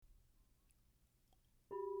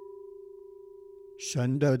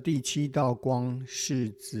神的第七道光是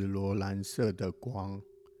紫罗兰色的光，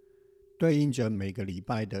对应着每个礼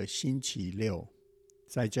拜的星期六，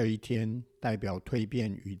在这一天代表蜕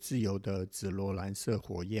变与自由的紫罗兰色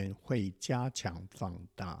火焰会加强放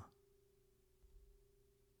大。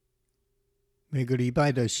每个礼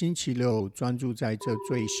拜的星期六，专注在这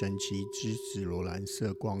最神奇之紫罗兰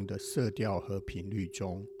色光的色调和频率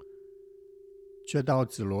中。这道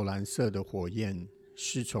紫罗兰色的火焰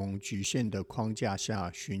是从局限的框架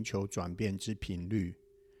下寻求转变之频率，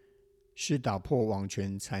是打破王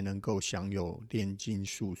权才能够享有炼金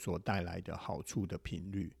术所带来的好处的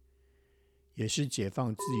频率，也是解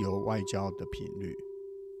放自由外交的频率。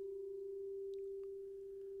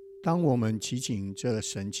当我们祈请这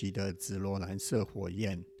神奇的紫罗兰色火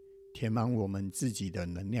焰填满我们自己的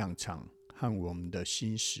能量场和我们的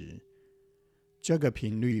心时，这个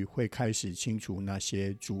频率会开始清除那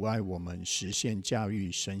些阻碍我们实现驾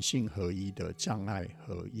驭神性合一的障碍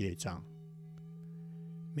和业障。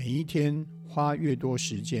每一天花越多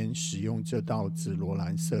时间使用这道紫罗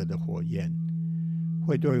兰色的火焰，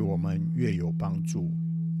会对我们越有帮助，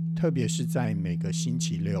特别是在每个星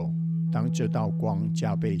期六，当这道光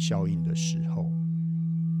加倍效应的时候。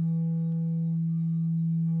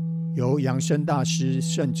由扬昇大师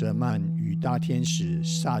圣哲曼与大天使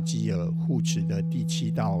萨基尔护持的第七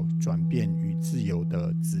道转变与自由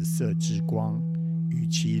的紫色之光，与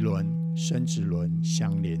臍轮、生殖轮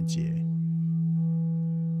相连结。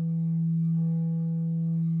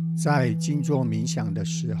在静坐冥想的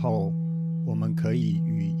时候，我们可以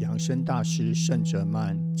与扬昇大师圣哲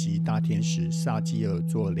曼及大天使萨基尔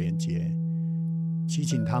作连结，祈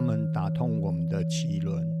请他们打通我们的臍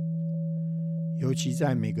轮，尤其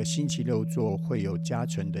在每个星期六做会有加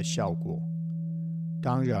乘的效果。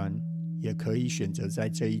当然也可以选择在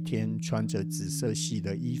这一天穿着紫色系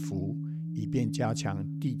的衣服，以便加强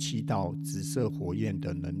第七道紫色火焰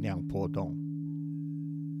的能量波动。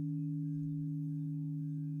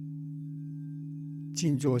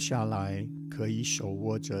静坐下来，可以手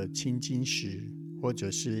握着青金石，或者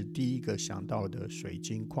是第一个想到的水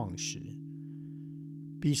晶矿石。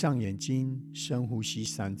闭上眼睛，深呼吸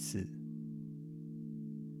3次。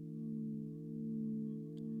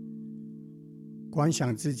观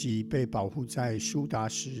想自己被保护在苏达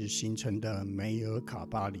时形成的梅尔卡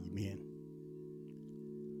巴里面。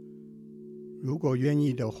如果愿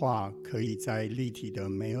意的话，可以在立体的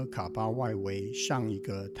梅尔卡巴外围上一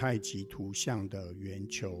个太极图像的圆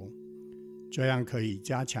球，这样可以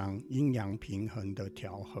加强阴阳平衡的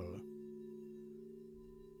调和。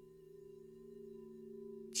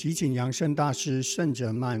祈请扬昇大师圣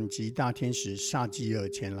哲曼及大天使萨基尔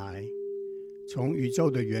前来，从宇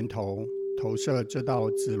宙的源头投射这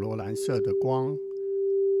道紫罗兰色的光，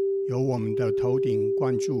由我们的头顶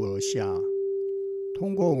灌注而下，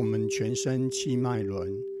通过我们全身气脉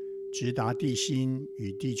轮，直达地心，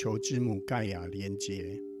与地球之母盖亚连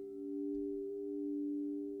结。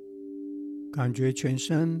感觉全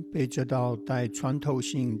身被这道带穿透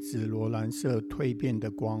性紫罗兰色蜕变的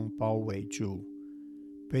光包围住，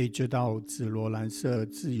被这道紫罗兰色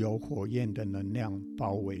自由火焰的能量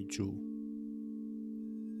包围住。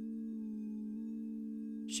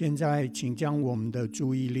现在请将我们的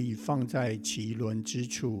注意力放在臍轮之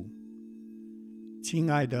处。亲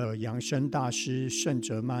爱的扬昇大师圣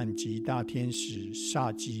哲曼及大天使萨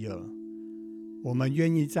基尔，我们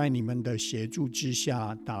愿意在你们的协助之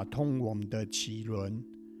下打通我们的臍轮，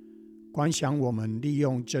观想我们利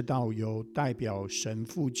用这道由代表神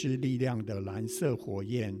父之力量的蓝色火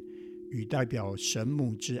焰与代表神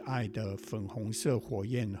母之爱的粉红色火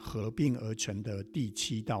焰合并而成的第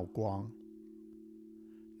七道光，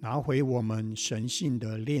拿回我们神性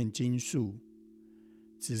的炼金术。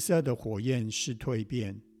紫色的火焰是蜕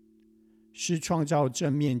变，是创造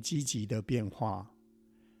正面积极的变化。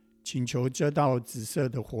请求这道紫色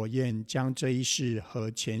的火焰将这一世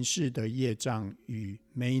和前世的业障与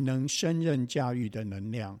没能胜任驾驭的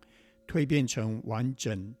能量蜕变成完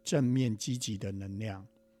整正面积极的能量。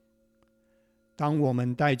当我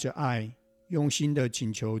们带着爱，用心地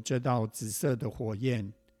请求这道紫色的火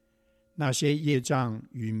焰，那些业障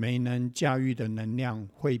与没能驾驭的能量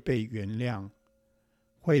会被原谅，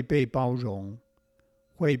会被包容，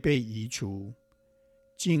会被移除，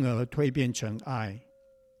进而蜕变成爱，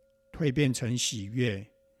蜕变成喜悦。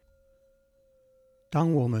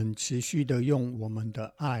当我们持续地用我们的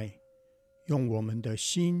爱，用我们的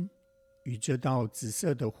心与这道紫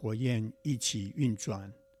色的火焰一起运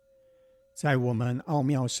转，在我们奥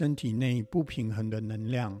妙身体内不平衡的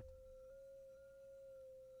能量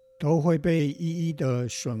都会被一一的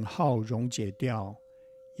损耗溶解掉，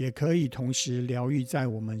也可以同时疗愈在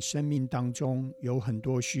我们生命当中有很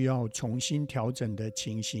多需要重新调整的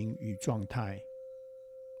情形与状态。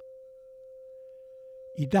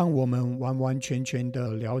一旦我们完完全全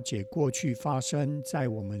地了解过去发生在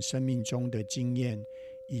我们生命中的经验，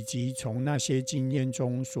以及从那些经验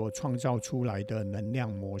中所创造出来的能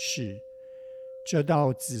量模式，这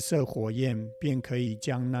道紫色火焰便可以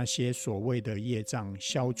将那些所谓的业障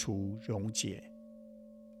消除溶解。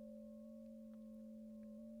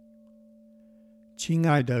亲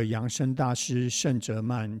爱的扬升大师圣哲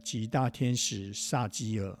曼及大天使萨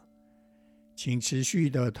基尔，请持续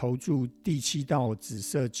地投注第七道紫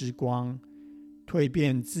色之光，蜕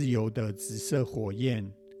变自由的紫色火焰，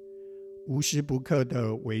无时不刻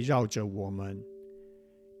地围绕着我们，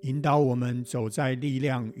引导我们走在力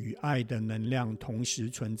量与爱的能量同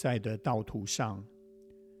时存在的道途上，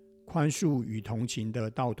宽恕与同情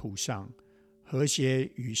的道途上，和谐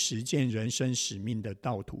与实践人生使命的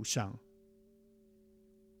道途上。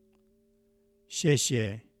谢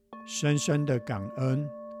谢，深深的感恩，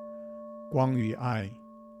光与爱，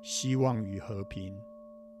希望与和平。